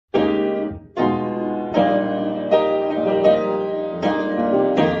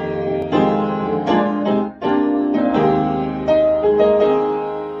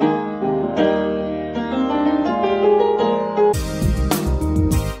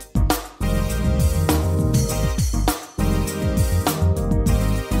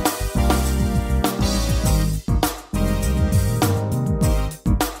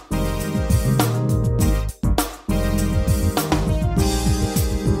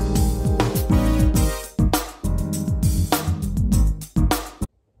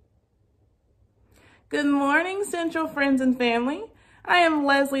Good morning, Central friends and family. I am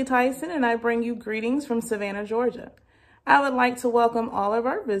Leslie Tyson, and I bring you greetings from Savannah, Georgia. I would like to welcome all of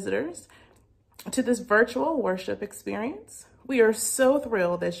our visitors to this virtual worship experience. We are so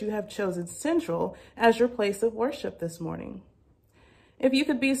thrilled that you have chosen Central as your place of worship this morning. If you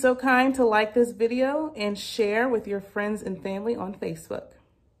could be so kind to like this video and share with your friends and family on Facebook.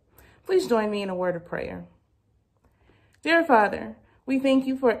 Please join me in a word of prayer. Dear Father, we thank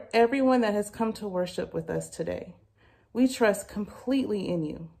you for everyone that has come to worship with us today. We trust completely in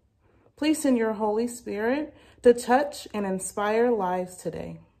you. Please send your Holy Spirit to touch and inspire lives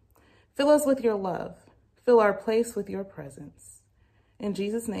today. Fill us with your love. Fill our place with your presence. In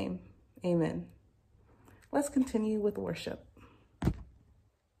Jesus' name, amen. Let's continue with worship.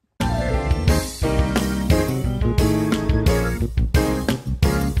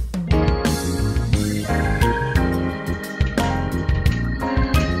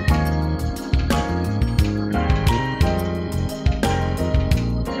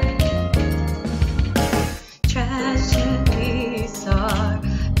 Tragedies are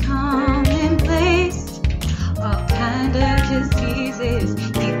commonplace. All kind of diseases,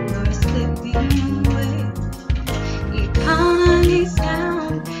 people are slipping away. Economy's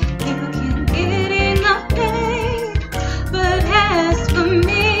down, people can't get enough pay. But as for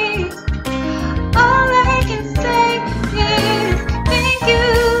me, all I can say is thank you,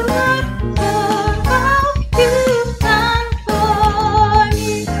 Lord, for all you've done for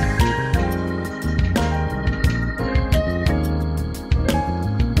me.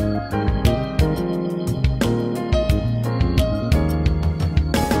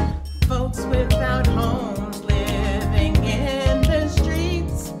 Folks without homes living in the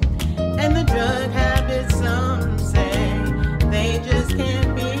streets, and the drug habits, some say they just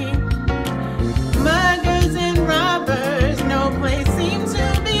can't be. Muggers and robbers, no place seems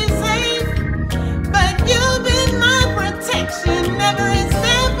to be safe, but you've been my protection every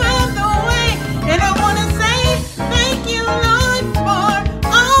step of the way. And I want to say thank you, Lord, for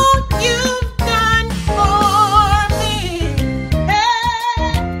all you've done for me.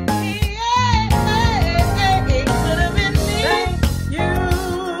 It could have been me. Thank you.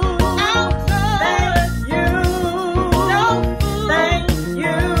 Thank you. No food. Thank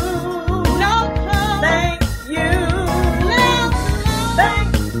you. No clothes. Thank you. No. Thank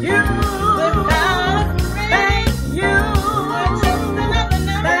you. Without me. Thank you. Just another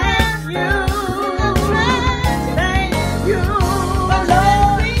night. Thank you. Thank you. For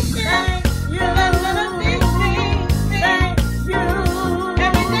everything. Thank you. Another big thing. Thank you.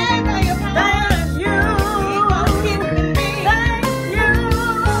 Every day by your power. Thank you. Keep on keeping me. Thank you.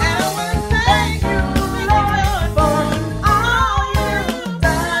 And I want to thank you, Lord, for all you've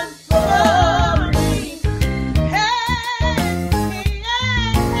done for me.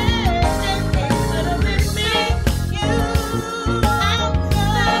 It could have been me. You.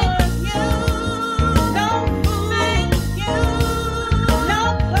 Thank you. No food. Thank you. No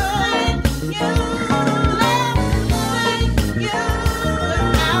clothes. Thank you. Love. Thank you.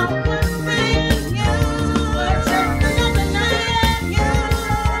 Without one thing. You. Just another night. You.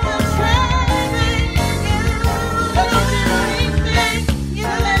 Thank you. For everything. You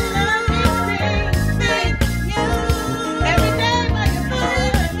let love me sing. Thank you. Every day by your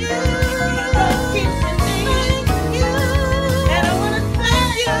power. You. Keep keeping me. You. And I want to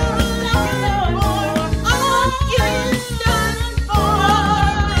thank you, Lord, for all you've done for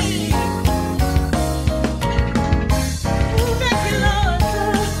me. Thank you, Lord, for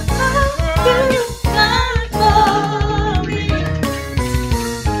all you've done for me.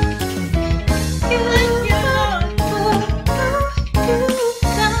 Thank you, Lord, for all you've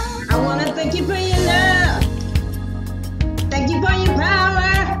done. I want to thank you for your love. Thank you for your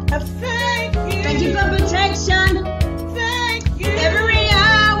power. Thank you. Thank you for protection. Thank you. Every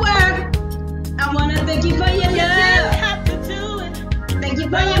hour. I want to thank you for your You didn't love. have to do it. Thank you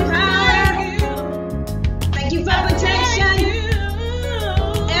for your power. Thank you for protection.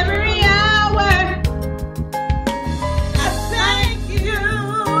 Every hour. I thank you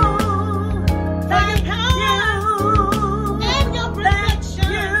for your power and your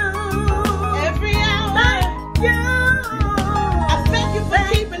protection. Every hour. I thank you for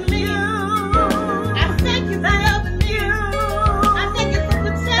keeping me. I thank you for loving me. I thank you for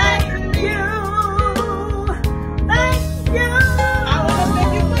protecting me. Thank you. I want to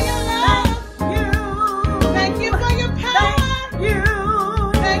thank you for your love.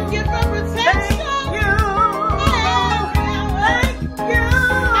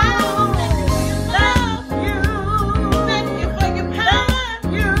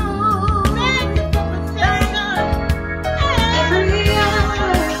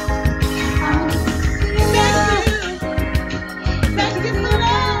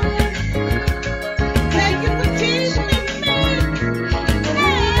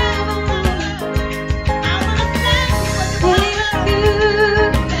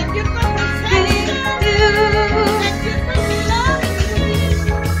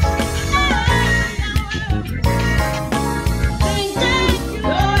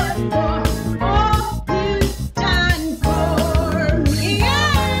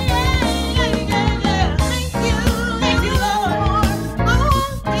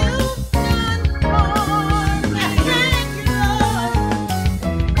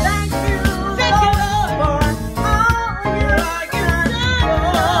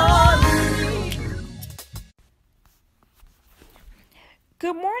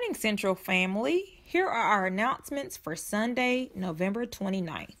 Central family. Here are our announcements for Sunday, November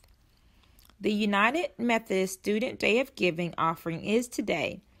 29th. The United Methodist Student Day of Giving offering is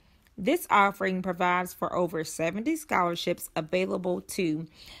today. This offering provides for over 70 scholarships available to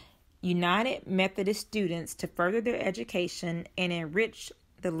United Methodist students to further their education and enrich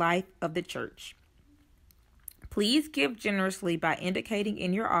the life of the church. Please give generously by indicating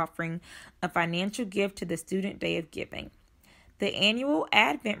in your offering a financial gift to the Student Day of Giving. The annual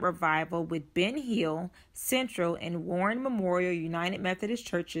Advent Revival with Ben Hill, Central, and Warren Memorial United Methodist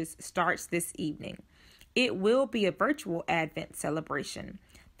Churches starts this evening. It will be a virtual Advent celebration.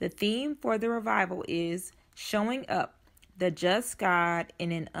 The theme for the revival is Showing Up, the Just God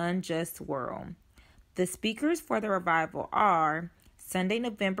in an Unjust World. The speakers for the revival are Sunday,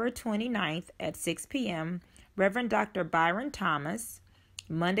 November 29th at 6 p.m., Reverend Dr. Byron Thomas.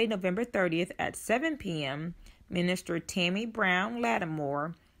 Monday, November 30th at 7 p.m., Minister Tammy Brown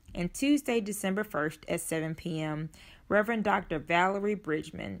Lattimore, and Tuesday, December 1st at 7 p.m., Reverend Dr. Valerie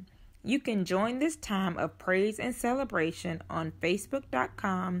Bridgman. You can join this time of praise and celebration on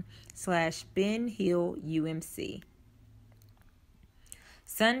facebook.com/BenHillUMC.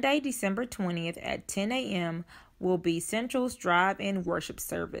 Sunday, December 20th at 10 a.m. will be Central's drive-in worship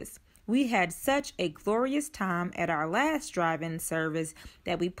service. We had such a glorious time at our last drive-in service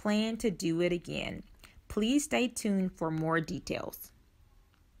that we plan to do it again. Please stay tuned for more details.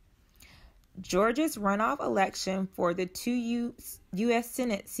 Georgia's runoff election for the 2 U.S.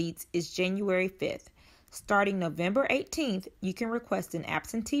 Senate seats is January 5th. Starting November 18th, you can request an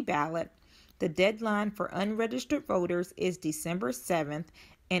absentee ballot. The deadline for unregistered voters is December 7th,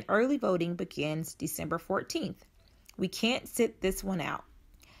 and early voting begins December 14th. We can't sit this one out.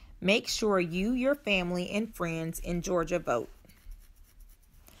 Make sure you, your family, and friends in Georgia vote.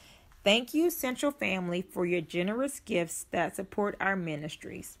 Thank you, Central family, for your generous gifts that support our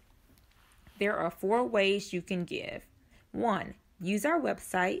ministries. There are 4 ways you can give. 1. Use our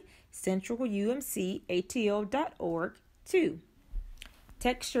website, centralumcatl.org. 2.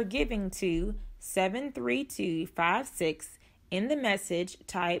 Text your giving to 73256. In the message,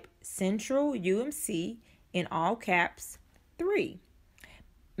 type Central UMC in all caps. 3.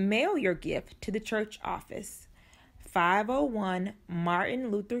 Mail your gift to the church office, 501 Martin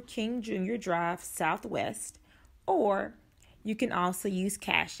Luther King Jr. Drive, Southwest, or you can also use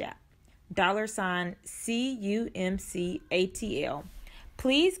Cash App, $CUMCATL.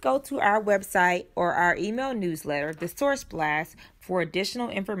 Please go to our website or our email newsletter, The Source Blast, for additional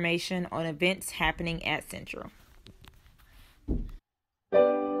information on events happening at Central.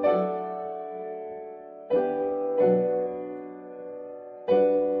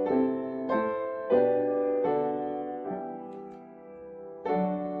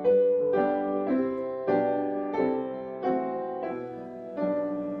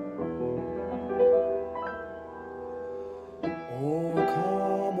 O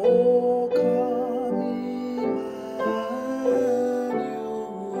come,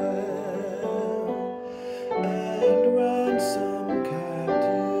 Emmanuel, and ransom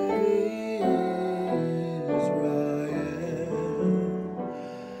captive Israel,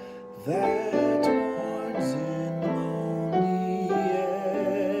 that mourns in lonely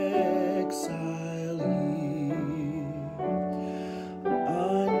exile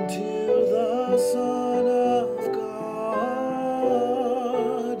until the Son of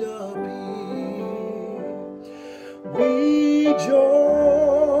God appear.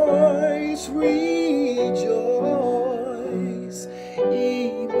 Rejoice, rejoice,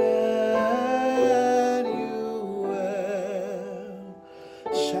 Emmanuel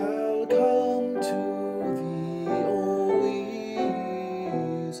shall come to thee, O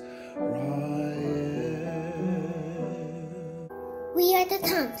Israel. We are the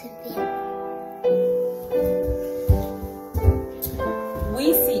Thompson family.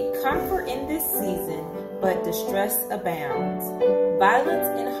 We seek comfort in this season, but distress abounds.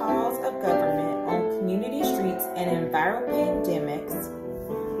 Violence in halls of government, on community streets, and in viral pandemics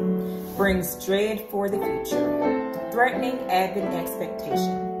brings dread for the future, threatening Advent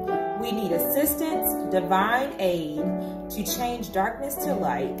expectation. We need assistance, divine aid, to change darkness to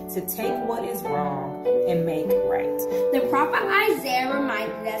light, to take what is wrong and make right. The prophet Isaiah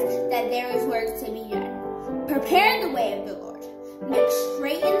reminded us that there is work to be done. Prepare the way of the Lord. Make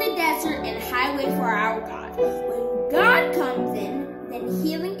straight in the desert and highway for our God. When God comes in, then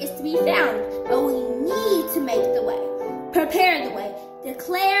healing is to be found, but we need to make the way. Prepare the way.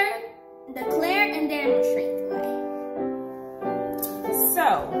 Declare and demonstrate the way. So,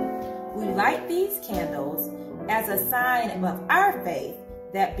 we light these candles as a sign of our faith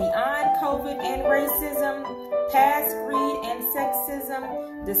that beyond COVID and racism, past greed and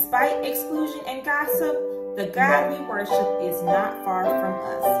sexism, despite exclusion and gossip, the God we worship is not far from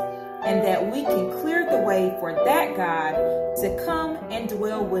us, and that we can clear the way for that God to come and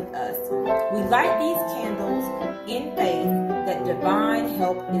dwell with us. We light these candles in faith that divine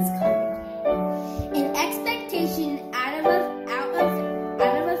help is coming. In expectation out of a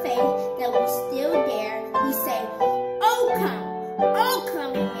faith that we still dare, we say, oh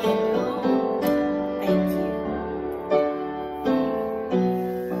come, Emmanuel. Thank you.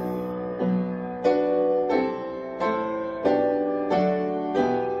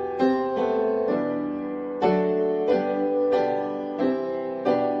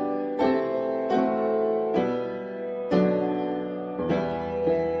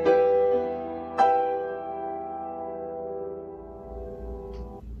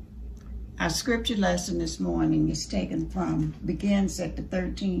 Our scripture lesson this morning is begins at the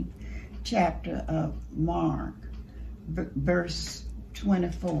 13th chapter of Mark, verse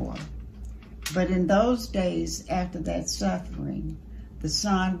 24. But in those days after that suffering, the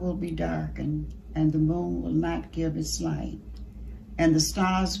sun will be darkened, and the moon will not give its light, and the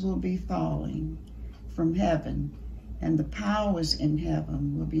stars will be falling from heaven, and the powers in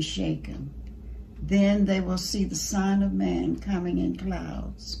heaven will be shaken. Then they will see the Son of Man coming in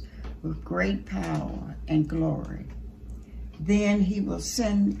clouds with great power and glory. Then he will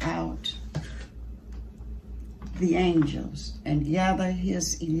send out the angels and gather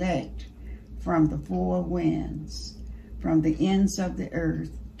his elect from the four winds, from the ends of the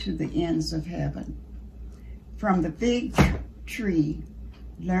earth to the ends of heaven. From the fig tree,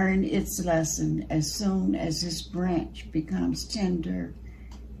 learn its lesson as soon as its branch becomes tender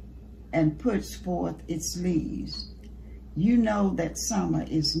and puts forth its leaves. You know that summer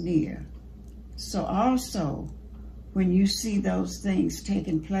is near. So also, when you see those things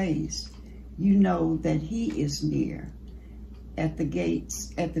taking place, you know that he is near, at the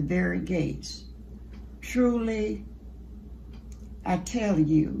gates, at the very gates. Truly, I tell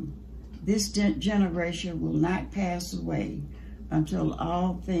you, this generation will not pass away until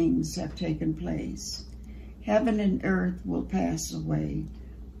all things have taken place. Heaven and earth will pass away,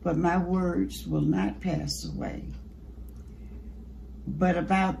 but my words will not pass away. But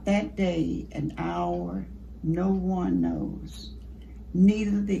about that day and hour, no one knows,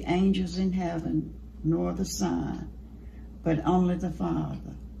 neither the angels in heaven nor the Son, but only the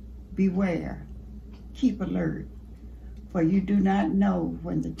Father. Beware, keep alert, for you do not know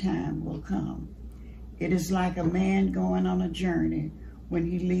when the time will come. It is like a man going on a journey when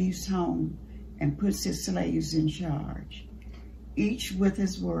he leaves home and puts his slaves in charge, each with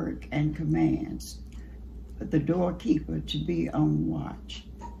his work and commands the doorkeeper to be on watch.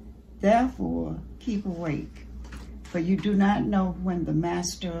 Therefore, keep awake, for you do not know when the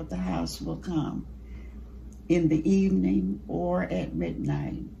master of the house will come, in the evening, or at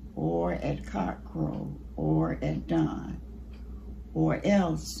midnight, or at cockcrow, or at dawn, or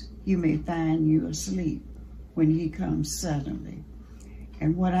else you may find you asleep when he comes suddenly.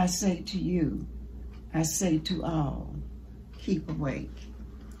 And what I say to you, I say to all, keep awake.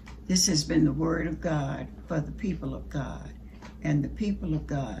 This has been the word of God for the people of God. And the people of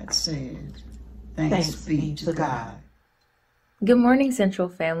God said, thanks be to God. Good morning, Central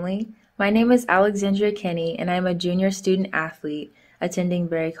family. My name is Alexandria Kenny, and I'm a junior student athlete attending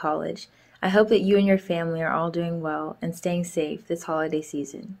Berry College. I hope that you and your family are all doing well and staying safe this holiday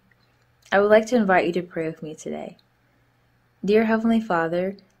season. I would like to invite you to pray with me today. Dear Heavenly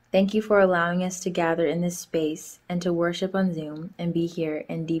Father, thank you for allowing us to gather in this space and to worship on Zoom and be here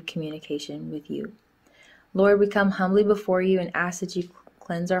in deep communication with you. Lord, we come humbly before you and ask that you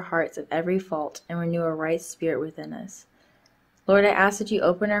cleanse our hearts of every fault and renew a right spirit within us. Lord, I ask that you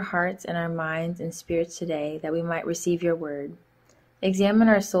open our hearts and our minds and spirits today that we might receive your word. Examine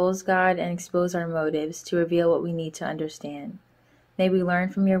our souls, God, and expose our motives to reveal what we need to understand. May we learn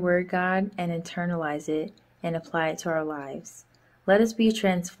from your word, God, and internalize it and apply it to our lives. Let us be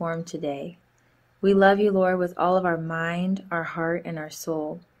transformed today. We love you, Lord, with all of our mind, our heart, and our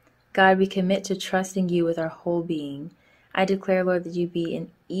soul. God, we commit to trusting you with our whole being. I declare, Lord, that you be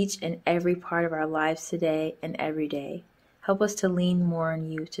in each and every part of our lives today and every day. Help us to lean more on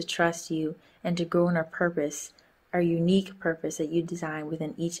you, to trust you, and to grow in our purpose, our unique purpose that you design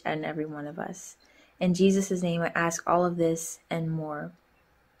within each and every one of us. In Jesus' name, I ask all of this and more.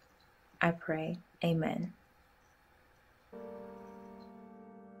 I pray. Amen.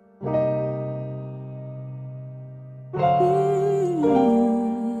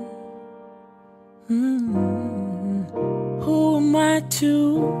 Who am I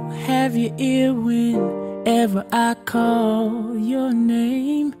to have your ear when ever I call your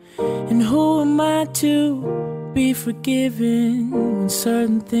name. And who am I to be forgiven when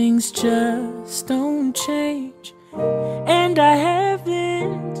certain things just don't change? And I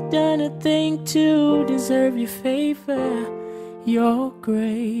haven't done a thing to deserve your favor, your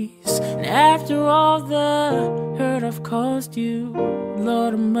grace. And after all the hurt I've caused you,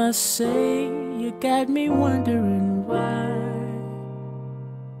 Lord, I must say you got me wondering why.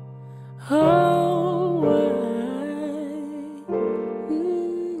 Oh, why?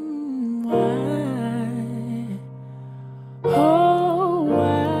 Oh,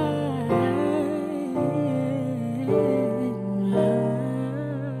 why?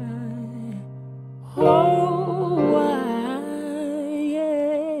 Oh, why?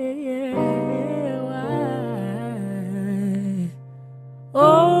 Yeah, why?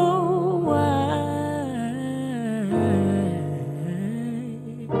 Oh, why?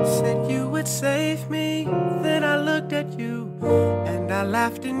 Said you would save me, then I looked at you and I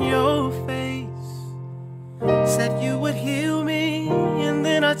laughed in your face. Said you would heal me, and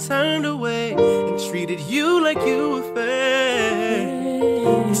then I turned away and treated you like you were fair.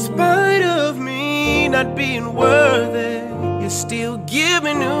 In spite of me not being worthy, you still give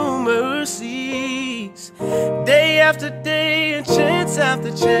me new mercies. Day after day and chance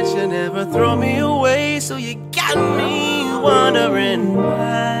after chance, you never throw me away. So you got me wondering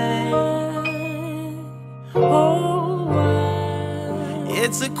why. Oh, why?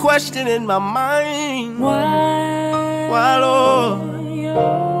 It's a question in my mind. Why, Lord?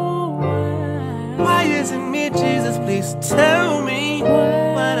 Why isn't me, Jesus? Please tell me why.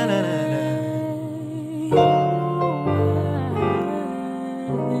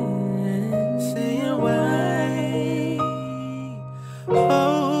 Saying why?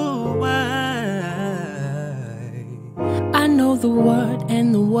 Oh, why? I know the what,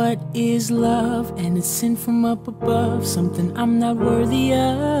 and the what is love, and it's sent from up above, something I'm not worthy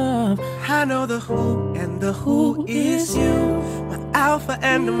of. I know the who, and the who is you, my Alpha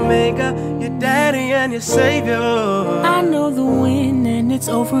and Omega, your daddy and your savior. I know the when, and it's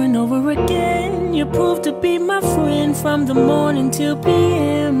over and over again. You proved to be my friend from the morning till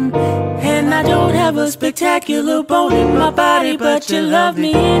PM. And I don't have a spectacular bone in my body, but you love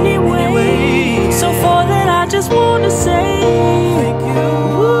me anyway. So for that I just wanna say thank you,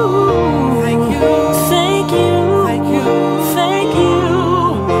 thank you, thank you, thank you, thank you.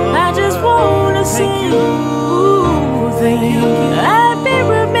 I just wanna say thank you. I'd be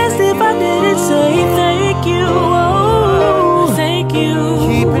remiss if I didn't say thank you. Oh, thank you,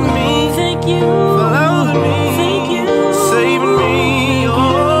 keeping me, thank you, loving me, thank you, saving me.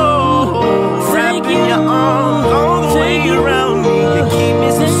 Oh, wrapping your arms all the way around me. You keep me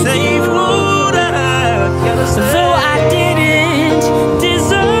so safe, Lord. I gotta say, though I didn't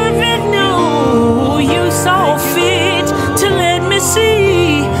deserve it, no, you saw fit to let me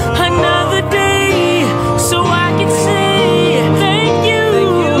see another day, so I can say thank you,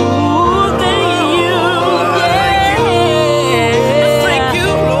 thank you, yeah. Thank you,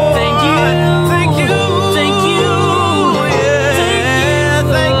 Lord. Thank you, thank you, thank you, yeah.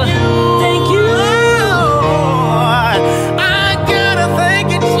 Thank you, thank you, Lord. I gotta thank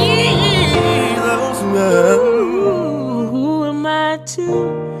you, Jesus. Who am I to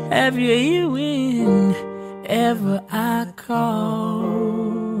have you here whenever I call?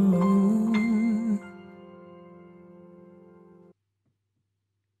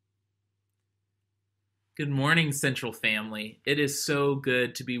 Good morning, Central family. It is so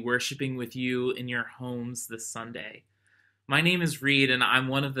good to be worshiping with you in your homes this Sunday. My name is Reed, and I'm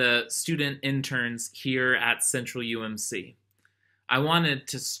one of the student interns here at Central UMC. I wanted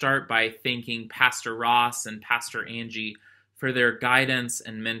to start by thanking Pastor Ross and Pastor Angie for their guidance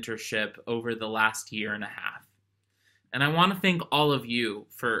and mentorship over the last year and a half. And I want to thank all of you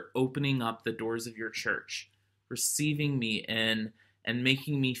for opening up the doors of your church, receiving me in, and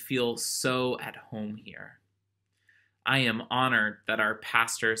making me feel so at home here. I am honored that our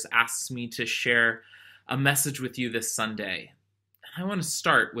pastors asked me to share a message with you this Sunday. I want to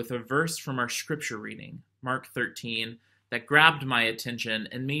start with a verse from our scripture reading, Mark 13, that grabbed my attention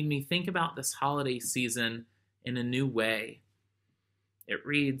and made me think about this holiday season in a new way. It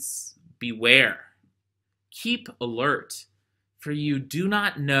reads, "Beware, keep alert, for you do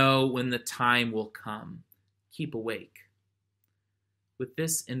not know when the time will come. Keep awake." With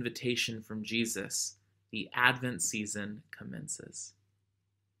this invitation from Jesus, the Advent season commences.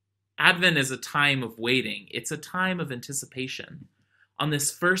 Advent is a time of waiting. It's a time of anticipation. On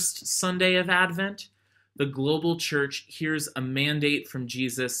this first Sunday of Advent, the global church hears a mandate from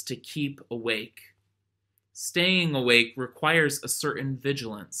Jesus to keep awake. Staying awake requires a certain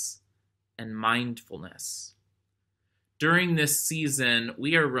vigilance. and mindfulness. During this season,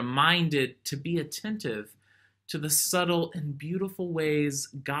 we are reminded to be attentive to the subtle and beautiful ways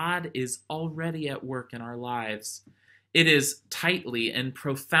God is already at work in our lives. It is tightly and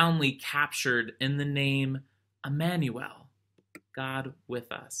profoundly captured in the name Emmanuel, God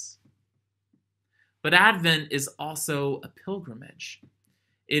with us. But Advent is also a pilgrimage.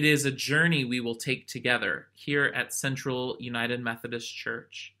 It is a journey we will take together here at Central United Methodist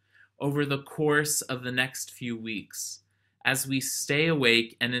Church over the course of the next few weeks as we stay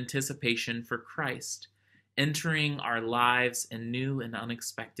awake in anticipation for Christ entering our lives in new and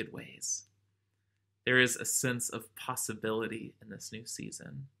unexpected ways. There is a sense of possibility in this new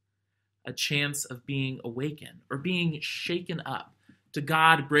season, a chance of being awakened or being shaken up to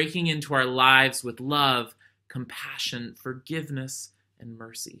God breaking into our lives with love, compassion, forgiveness, and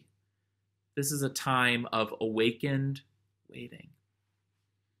mercy. This is a time of awakened waiting.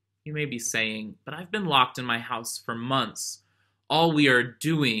 You may be saying, but I've been locked in my house for months. All we are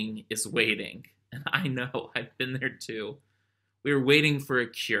doing is waiting. And I know, I've been there too. We are waiting for a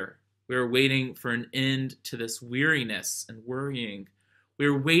cure. We are waiting for an end to this weariness and worrying. We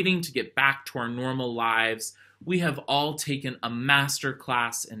are waiting to get back to our normal lives. We have all taken a master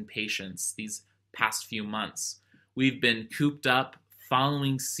class in patience these past few months. We've been cooped up,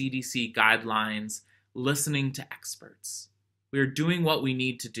 following CDC guidelines, listening to experts. We are doing what we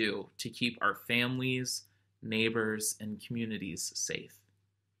need to do to keep our families, neighbors, and communities safe.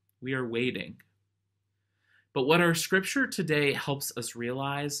 We are waiting. But what our scripture today helps us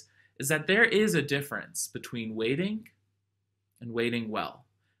realize is that there is a difference between waiting and waiting well.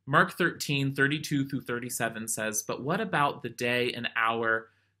 Mark 13:32-37 says, "But what about the day and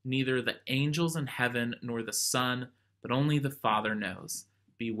hour neither the angels in heaven nor the Son, but only the Father knows?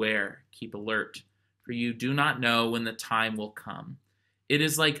 Beware, keep alert, for you do not know when the time will come. It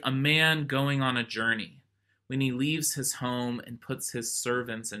is like a man going on a journey, when he leaves his home and puts his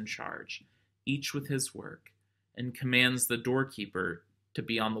servants in charge, each with his work, and commands the doorkeeper to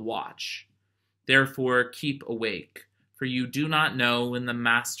be on the watch. Therefore keep awake, for you do not know when the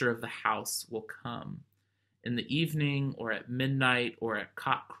master of the house will come, in the evening, or at midnight, or at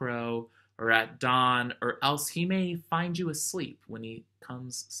cockcrow, or at dawn, or else he may find you asleep when he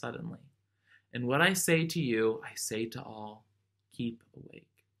comes suddenly. And what I say to you, I say to all, keep awake."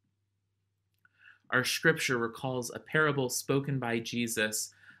 Our scripture recalls a parable spoken by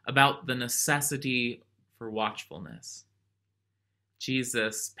Jesus about the necessity for watchfulness.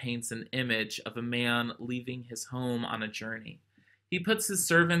 Jesus paints an image of a man leaving his home on a journey. He puts his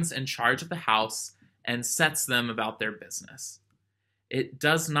servants in charge of the house and sets them about their business. It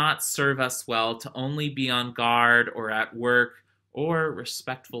does not serve us well to only be on guard or at work or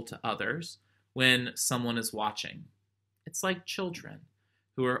respectful to others when someone is watching. It's like children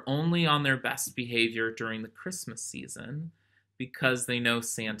who are only on their best behavior during the Christmas season because they know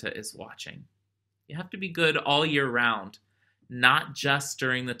Santa is watching. You have to be good all year round, not just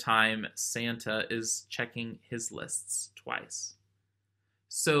during the time Santa is checking his lists twice.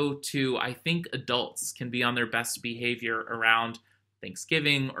 So too, I think adults can be on their best behavior around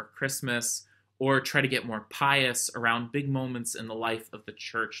Thanksgiving or Christmas, or try to get more pious around big moments in the life of the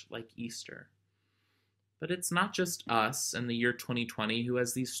church like Easter. But it's not just us in the year 2020 who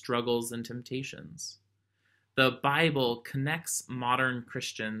has these struggles and temptations. The Bible connects modern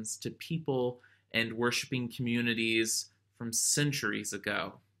Christians to people and worshiping communities from centuries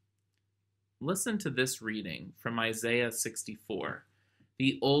ago. Listen to this reading from Isaiah 64,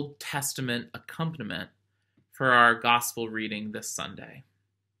 the Old Testament accompaniment for our gospel reading this Sunday.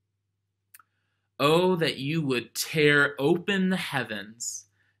 "Oh, that you would tear open the heavens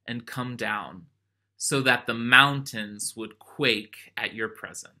and come down, so that the mountains would quake at your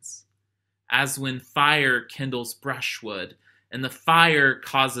presence. As when fire kindles brushwood, and the fire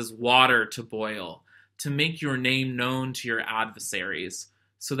causes water to boil, to make your name known to your adversaries,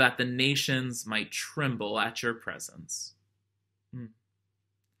 so that the nations might tremble at your presence."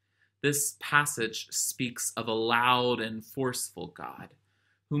 This passage speaks of a loud and forceful God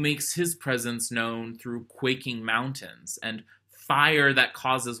who makes his presence known through quaking mountains and fire that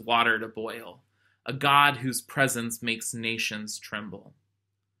causes water to boil, a God whose presence makes nations tremble.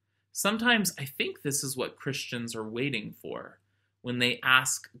 Sometimes I think this is what Christians are waiting for when they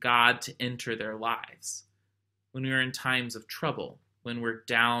ask God to enter their lives. When we are in times of trouble, when we're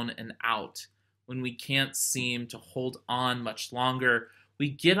down and out, when we can't seem to hold on much longer, we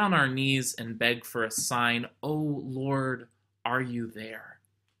get on our knees and beg for a sign. "Oh Lord, are you there?"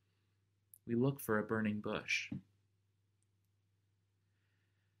 We look for a burning bush.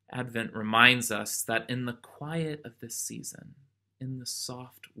 Advent reminds us that in the quiet of this season, in the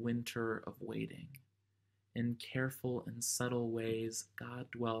soft winter of waiting. In careful and subtle ways, God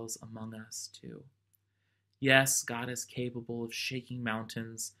dwells among us too. Yes, God is capable of shaking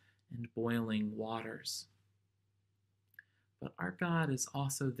mountains and boiling waters. But our God is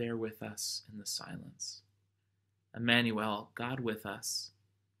also there with us in the silence. Emmanuel, God with us,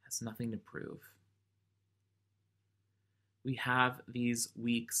 has nothing to prove. We have these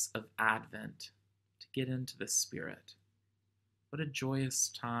weeks of Advent to get into the Spirit. What a joyous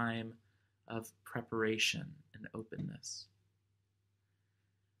time of preparation and openness.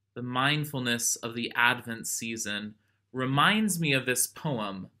 The mindfulness of the Advent season reminds me of this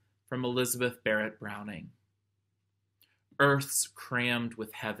poem from Elizabeth Barrett Browning. Earth's crammed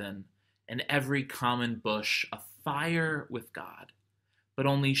with heaven, and every common bush afire with God, but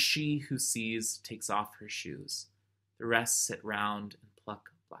only she who sees takes off her shoes. The rest sit round and pluck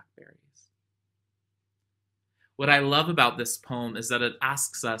blackberries. What I love about this poem is that it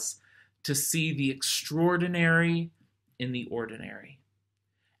asks us to see the extraordinary in the ordinary.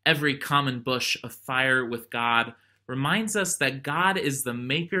 Every common bush afire with God reminds us that God is the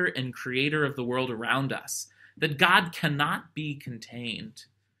maker and creator of the world around us, that God cannot be contained.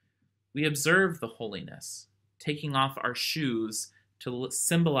 We observe the holiness, taking off our shoes to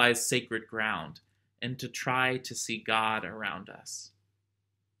symbolize sacred ground and to try to see God around us.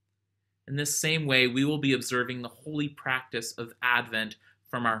 In this same way, we will be observing the holy practice of Advent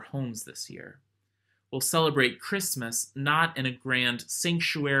from our homes this year. We'll celebrate Christmas not in a grand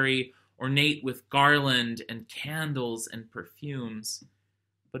sanctuary ornate with garland and candles and perfumes,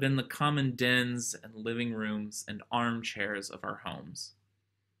 but in the common dens and living rooms and armchairs of our homes.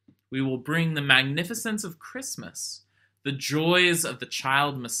 We will bring the magnificence of Christmas, the joys of the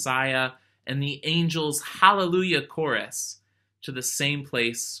child Messiah, and the angels' Hallelujah chorus to the same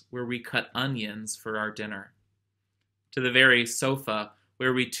place where we cut onions for our dinner, to the very sofa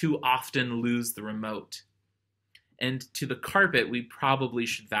where we too often lose the remote, and to the carpet we probably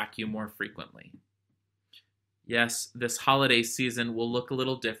should vacuum more frequently. Yes, this holiday season will look a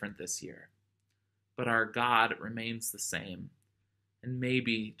little different this year, but our God remains the same. And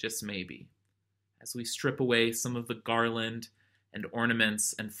maybe, just maybe, as we strip away some of the garland and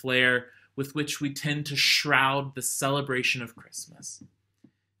ornaments and flair with which we tend to shroud the celebration of Christmas,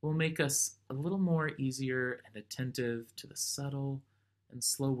 it will make us a little more easier and attentive to the subtle and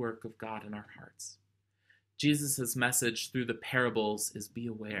slow work of God in our hearts. Jesus' message through the parables is be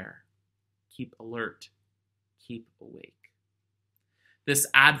aware, keep alert, keep awake. This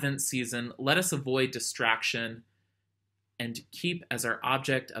Advent season, let us avoid distraction and keep as our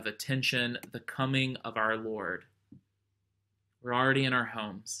object of attention the coming of our Lord. We're already in our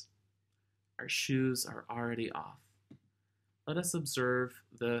homes. Our shoes are already off. Let us observe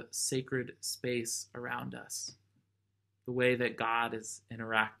the sacred space around us, the way that God is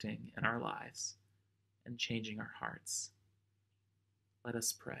interacting in our lives and changing our hearts. Let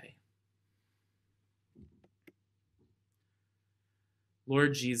us pray.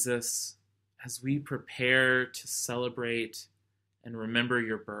 Lord Jesus, as we prepare to celebrate and remember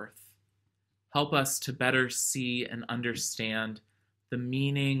your birth, help us to better see and understand the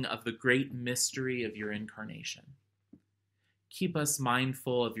meaning of the great mystery of your incarnation. Keep us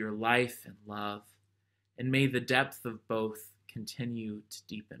mindful of your life and love, and may the depth of both continue to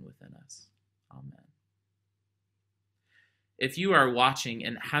deepen within us. Amen. If you are watching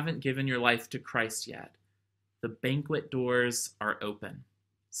and haven't given your life to Christ yet, the banquet doors are open.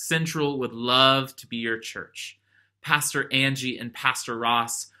 Central would love to be your church. Pastor Angie and Pastor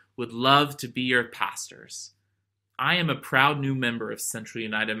Ross would love to be your pastors. I am a proud new member of Central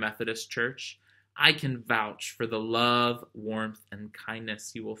United Methodist Church. I can vouch for the love, warmth, and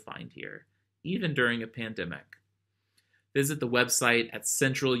kindness you will find here, even during a pandemic. Visit the website at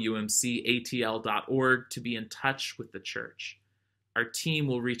centralumcatl.org to be in touch with the church. Our team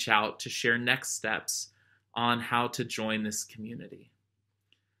will reach out to share next steps on how to join this community.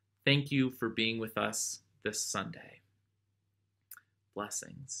 Thank you for being with us this Sunday.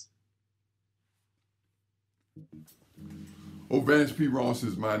 Blessings. Vance P. Ross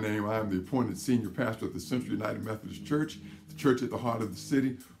is my name. I am the appointed senior pastor of the Central United Methodist Church, the church at the heart of the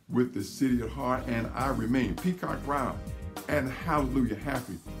city, with the city at heart, and I remain peacock proud and hallelujah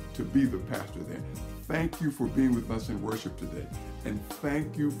happy to be the pastor there. Thank you for being with us in worship today, and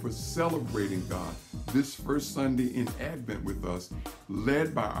thank you for celebrating God this first Sunday in Advent with us,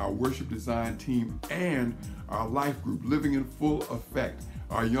 led by our worship design team and our life group, Living in Full Effect,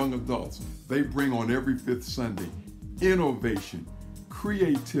 our young adults. They bring on every fifth Sunday innovation,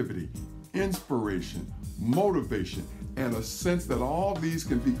 creativity, inspiration, motivation, and a sense that all these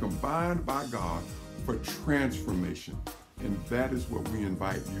can be combined by God for transformation. And that is what we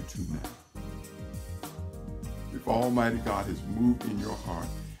invite you to now. If Almighty God has moved in your heart,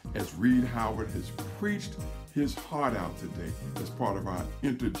 as Reed Howard has preached his heart out today as part of our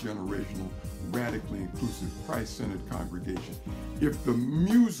intergenerational, radically inclusive, Christ-centered congregation, if the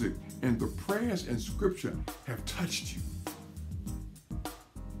music and the prayers and scripture have touched you,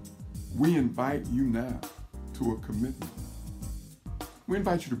 we invite you now to a commitment. We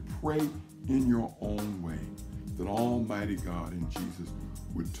invite you to pray in your own way that Almighty God and Jesus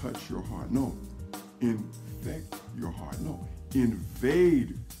would touch your heart. No, infect your heart. No,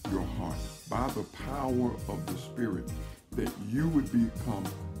 invade your heart by the power of the Spirit, that you would become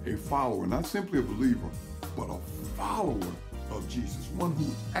a follower, not simply a believer, but a follower of Jesus, one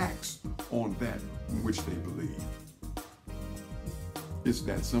who acts on that in which they believe. It's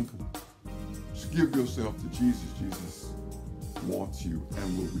that simple. Just give yourself to Jesus. Jesus wants you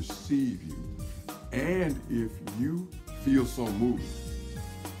and will receive you. And if you feel so moved,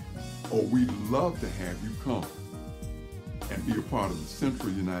 we'd love to have you come and be a part of the Central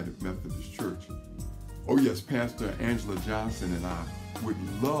United Methodist Church. Oh yes, Pastor Angela Johnson and I would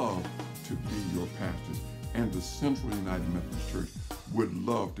love to be your pastors, and the Central United Methodist Church would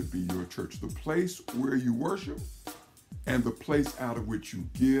love to be your church, the place where you worship and the place out of which you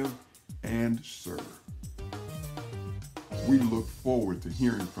give and serve. We look forward to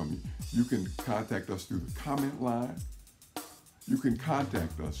hearing from you. You can contact us through the comment line. You can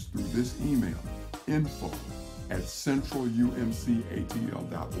contact us through this email,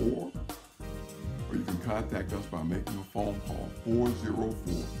 info@centralumcatl.org, or you can contact us by making a phone call,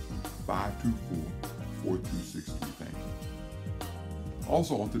 404-524-4263. Thank you.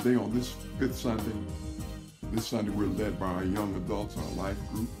 Also, on this fifth Sunday, we're led by our young adults, our life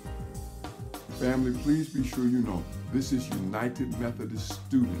group. Family, please be sure you know this is United Methodist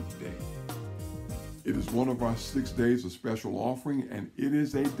Student Day. It is one of our 6 days of special offering, and it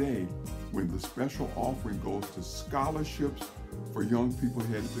is a day when the special offering goes to scholarships for young people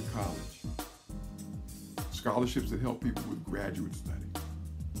headed to college. Scholarships that help people with graduate study.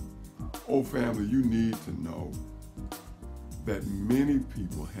 Oh, family, you need to know that many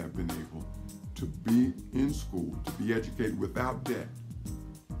people have been able to be in school, to be educated without debt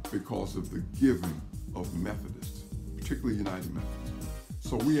because of the giving of Methodists, particularly United Methodists.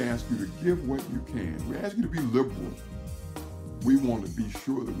 So we ask you to give what you can. We ask you to be liberal. We want to be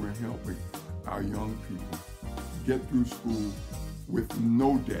sure that we're helping our young people get through school with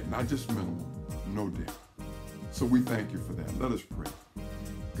no debt, not just minimum, no debt. So we thank you for that. Let us pray.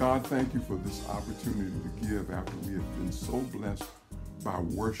 God, thank you for this opportunity to give after we have been so blessed by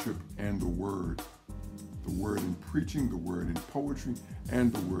worship and the word in preaching, the word in poetry,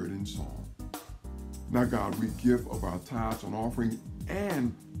 and the word in song. Now, God, we give of our tithes and offering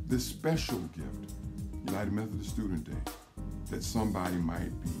and this special gift, United Methodist Student Day, that somebody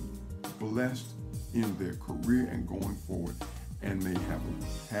might be blessed in their career and going forward, and may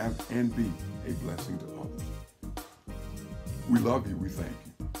have and be a blessing to others. We love you. We thank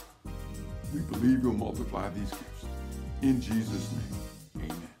you. We believe you'll multiply these gifts. In Jesus' name,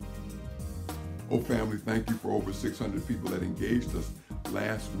 amen. Oh, family, thank you for over 600 people that engaged us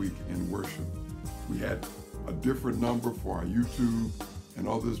last week in worship. We had a different number for our YouTube and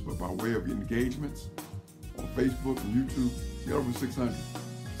others, but by way of engagements on Facebook and YouTube, we got over 600.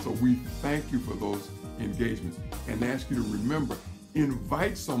 So we thank you for those engagements and ask you to remember,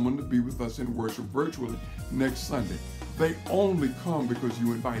 invite someone to be with us in worship virtually next Sunday. They only come because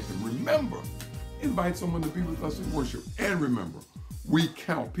you invite them. Remember, invite someone to be with us in worship. And remember, we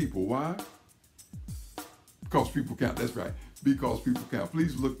count people. Why? Because people count. That's right. Because people count.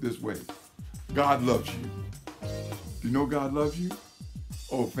 Please look this way. God loves you. Do you know God loves you?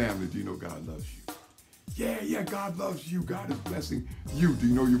 Oh, family, do you know God loves you? Yeah, God loves you. God is blessing you. Do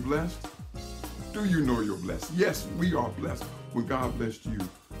you know you're blessed? Do you know you're blessed? Yes, we are blessed. When God blessed you,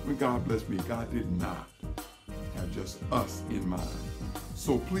 when God blessed me, God did not have just us in mind.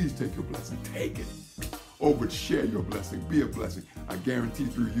 So please take your blessing. Take it. Oh, but share your blessing. Be a blessing. I guarantee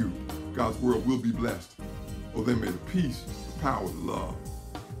through you, God's world will be blessed. Oh, then may the peace, the power, the love,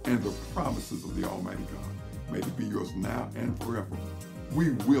 and the promises of the Almighty God, may it be yours now and forever.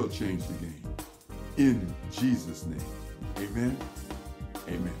 We will change the game. In Jesus' name. Amen.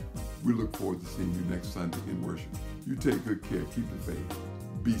 Amen. We look forward to seeing you next Sunday in worship. You take good care. Keep the faith.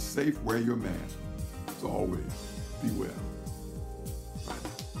 Be safe. Wear your mask. As always, be well.